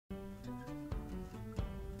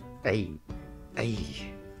Hey, hey,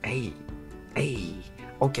 hey, hey.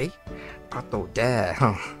 Okay, I throw dad,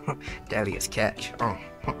 daddy is catch,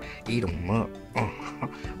 eat 'em up,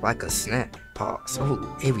 like a snack. Pause.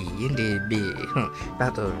 Oh, heavy in that bed,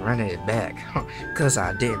 about to run it back, cause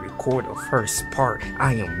I didn't record the first part.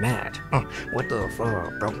 I am mad, what the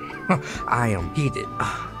fuck, bro? I am heated,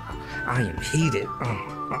 I am heated,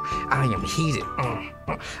 I am heated,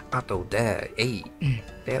 I throw dad, hey,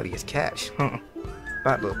 daddy is catch,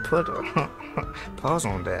 about to put a pause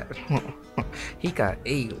on that. He got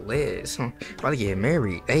 8 legs. About to get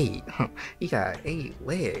married. 8. He got 8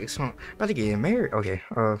 legs. About to get married. Okay.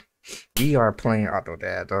 We are playing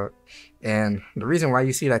Autodad, dog. And the reason why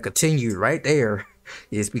you see that continued right there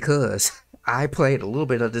is because I played a little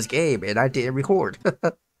bit of this game and I didn't record.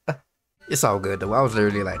 It's all good though. I was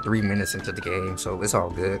literally like 3 minutes into the game, so it's all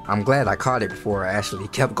good. I'm glad I caught it before I actually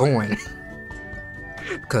kept going.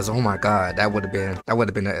 Because oh my god, that would have been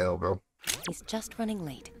an L, bro. He's just running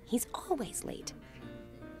late. He's always late.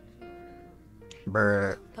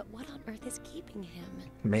 Bruh. But what on earth is keeping him?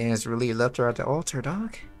 Man's really left her at the altar,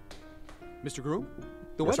 dog. Mr. Groom,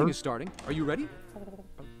 the Yes, wedding sir? is starting. Are you ready? What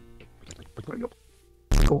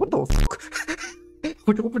the fuck?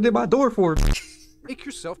 What you opened my door for? Make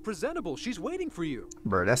yourself presentable. She's waiting for you.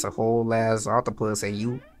 Bro, that's a whole ass octopus and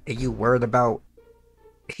you worried about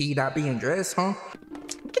he not being dressed, huh?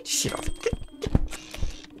 Get this shit off.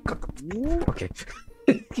 Okay.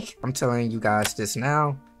 I'm telling you guys this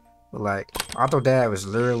now. But like, Autodad was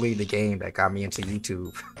literally the game that got me into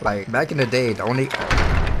YouTube. Like, back in the day, the only...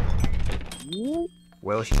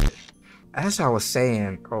 Well, shit. As I was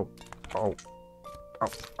saying, oh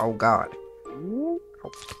god.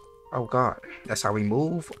 Oh god. That's how we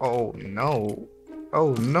move? Oh no.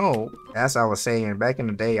 Oh no. As I was saying, back in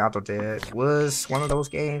the day, Autodad was one of those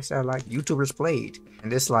games that like YouTubers played.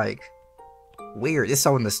 And it's like weird. It's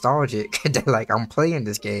so nostalgic that like I'm playing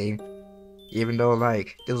this game. Even though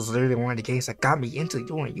like this was literally one of the games that got me into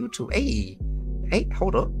doing YouTube. Hey,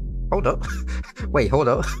 hold up. Hold up. Wait, hold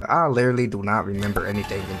up. I literally do not remember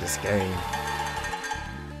anything in this game.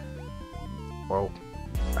 Whoa.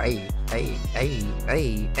 Hey, I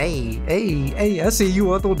see you,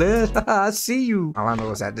 Autodad. I see you. All I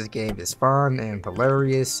know is that this game is fun and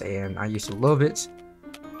hilarious and I used to love it.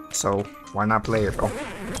 So why not play it, bro?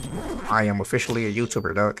 I am officially a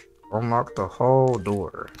YouTuber, duck. Unlock the whole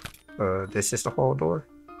door. This is the whole door?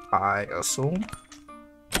 I assume?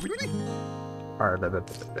 Alright,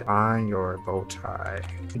 find your bow tie.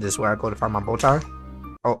 This is where I go to find my bow tie?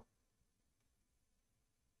 Oh.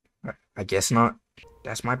 I guess not.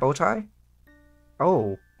 That's my bow tie?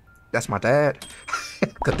 Oh. That's my dad.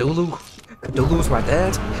 Cthulhu. Cthulhu's my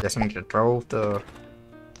dad. Guess I need to throw the...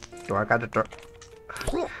 Do I gotta throw...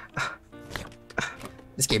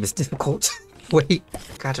 This game is difficult. Wait.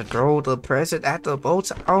 Gotta throw the present at the bow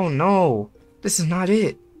tie. Oh no. This is not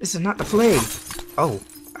it. This is not the play. Oh.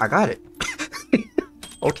 I got it.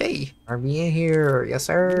 Okay. Are we in here? Yes,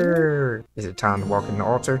 sir. Is it time to walk in the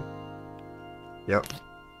altar? Yep.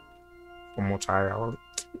 One more tire. I'll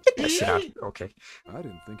get that shit out. Okay. I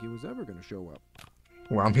didn't think he was ever going to show up.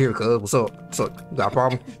 Well, I'm here, cuz. What's up? What's up? You got a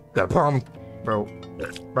problem? Got a problem? Bro.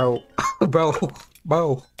 Bro.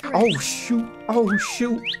 Oh, shoot. Oh,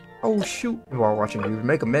 shoot. Oh, shoot. While watching you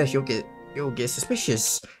make a mess, you'll get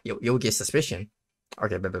suspicious. You'll get suspicion.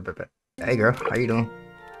 Okay, bet. Hey, girl. How you doing?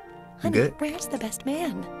 Honey, good? where's the best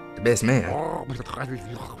man? The best man. Guess you'll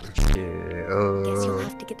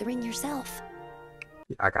have to get the ring yourself.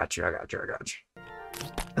 I got you.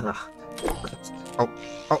 Ugh. Oh.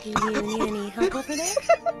 Do you need any help over there?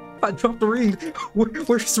 I dropped the ring.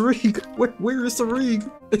 Where's the ring? Where is the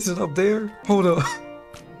ring? Is it up there? Hold up.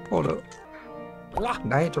 That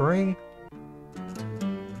ain't the ring.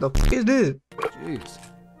 The f is this? Jeez,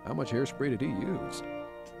 how much hairspray did he use?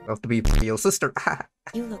 Love to be your sister.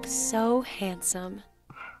 You look so handsome.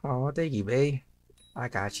 Oh, thank you, babe. I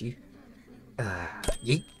got you.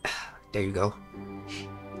 Yeet. There you go.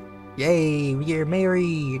 Yay, we're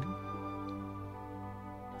married.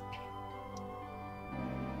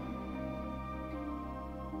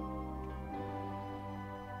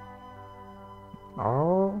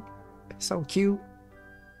 Oh, so cute.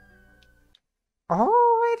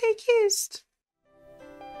 Oh, and they kissed.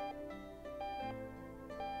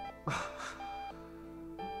 What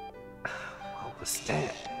was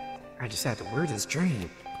that? I just had to word this dream.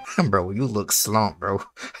 Bro, you look slumped, bro.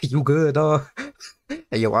 You good, dog?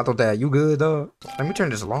 Hey, yo, Autodad, you good, dog? Let me turn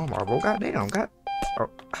this alarm off, bro. Goddamn, oh.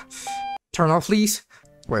 Turn off, please.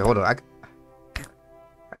 Wait, hold on.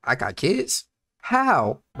 I got kids?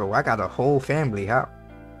 How? Bro, I got a whole family. How?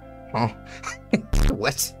 Huh?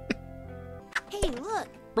 What? Hey, look!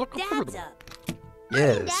 Dad's up.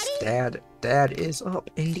 Yes, Dad is up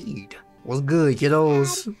indeed. What's good,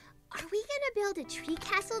 kiddos? Dad, are we gonna build a tree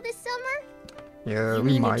castle this summer? Yeah, You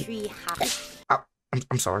we mean a might. tree house? Oh,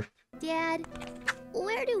 I'm sorry. Dad,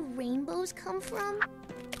 where do rainbows come from?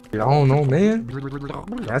 I don't know, man.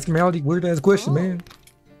 Asking me all these weird ass questions, man.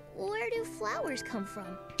 Where do flowers come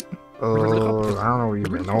from? I don't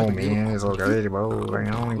even know, man. It's okay, bro. Like,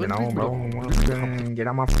 I don't even know, bro. Get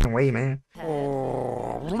out my fucking way, man. Wait,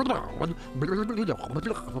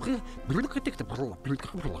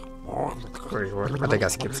 what? I think I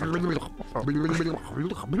skipped something.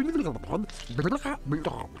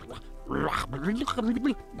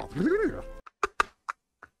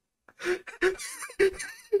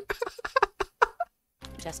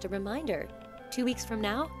 Just a reminder, 2 weeks from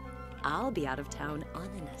now, I'll be out of town on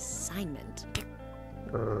an assignment.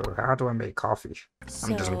 How do I make coffee?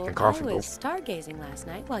 I'm just making coffee, I bro. was stargazing last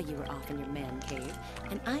night while you were off in your man cave,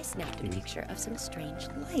 and I snapped a picture of some strange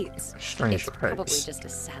lights. Strange It's probably lights. just a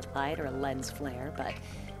satellite or a lens flare, but,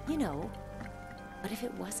 you know, what if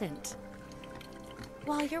it wasn't?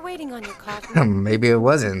 While you're waiting on your coffee... Maybe it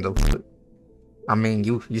wasn't, though. I mean,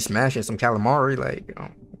 you smashing some calamari, like, I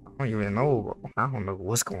don't even know, bro. I don't know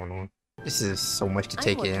what's going on. This is so much to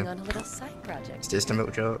take I'm working in. on a little side project. Is this the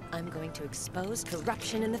milk jug? I'm going to expose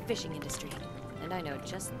corruption in the fishing industry, and I know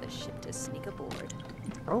just the ship to sneak aboard.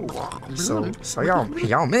 Oh, so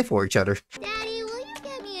y'all meant for each other. Daddy, will you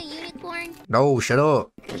get me a unicorn? No, shut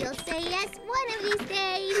up. You'll say yes one of these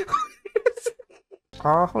days.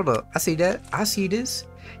 Oh, hold up. I see that. I see this.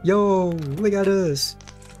 Yo, look at us.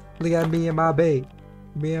 Look at me and my babe.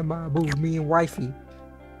 Me and my boo. Me and wifey.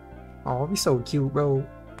 Oh, we so cute, bro.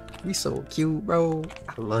 We so cute, bro.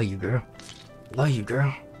 I love you, girl. Love you,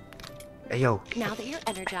 girl. Hey, yo. Now that you're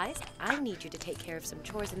energized, I need you to take care of some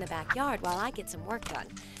chores in the backyard while I get some work done.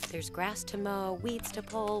 There's grass to mow, weeds to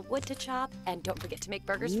pull, wood to chop, and don't forget to make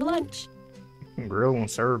burgers for lunch. Grill and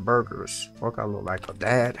serve burgers. Fuck, I look like a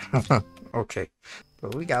dad. Okay.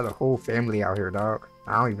 But we got a whole family out here, dog.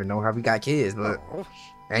 I don't even know how we got kids, but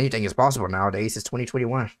anything is possible nowadays. It's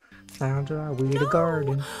 2021. Found a weed the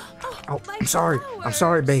garden. Oh, I'm sorry. I'm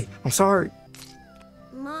sorry, babe. I'm sorry.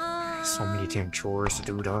 Mom, So many damn chores to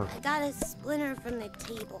do, dog. I got a splinter from the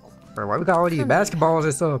table. Bro, why we got all these basketballs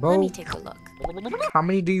and stuff, Let bro? me take a look. How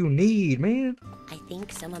many do you need, man? I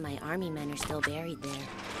think some of my army men are still buried there.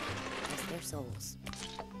 As their souls.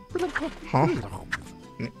 Huh?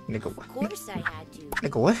 Nigga, Of course I had to.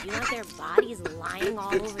 nigga, what? You want their bodies lying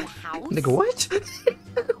all over the house? Nigga, what?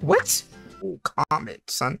 What? Oh, comment,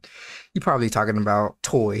 son. You probably talking about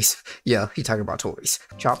toys. Yeah, he talking about toys.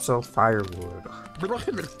 Chops up firewood.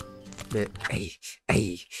 Hey,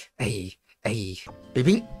 hey, hey, hey. Beep,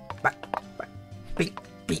 beep, beep,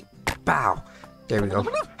 beep, bow. There we go.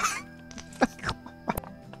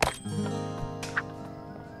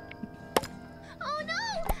 Oh no!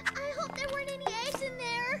 I hope there weren't any eggs in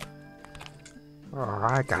there. Oh,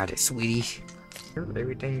 I got it, sweetie.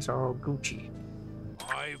 Everything's all Gucci.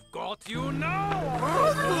 I've got you now!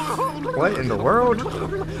 What in the world?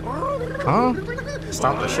 Huh?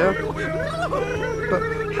 Stop the chef?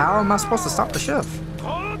 But how am I supposed to stop the chef?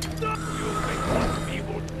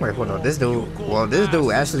 Wait, hold on. This dude, well, this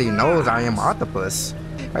dude actually knows I am octopus.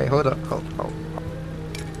 Wait, hold up. Oh.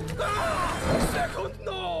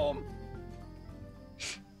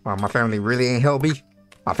 Wow, my family really ain't help me.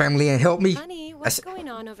 My family ain't help me. Honey, what's going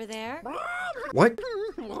on over there? What?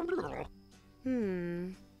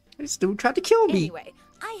 This dude tried to kill me. Anyway,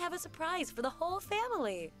 I have a surprise for the whole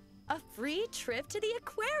family. A free trip to the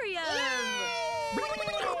aquarium. Yeah, blah,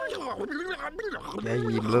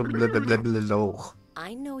 blah, blah, blah, blah, blah.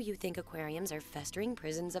 I know you think aquariums are festering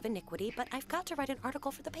prisons of iniquity, but I've got to write an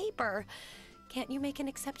article for the paper. Can't you make an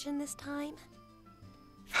exception this time?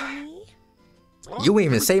 For me? You ain't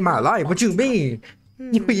even save my life. What you mean?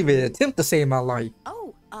 You ain't even attempt to save my life.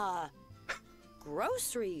 Oh,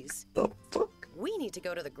 groceries. The fuck? We need to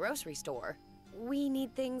go to the grocery store. We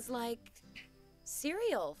need things like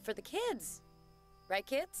cereal for the kids. Right,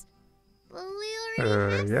 kids? Well, we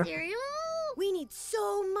already have yeah. cereal. We need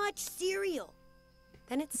so much cereal.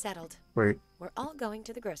 Then it's settled. Wait, We're all going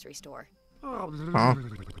to the grocery store. huh?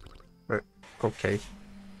 Okay.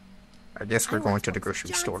 I guess we're going to the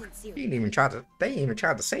grocery store. They didn't even try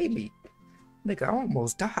to save me. Nigga, I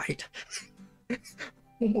almost died.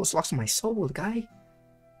 Almost lost my soul, guy.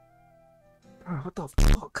 Bro, what the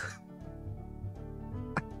fuck?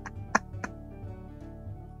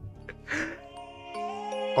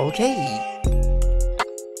 Okay.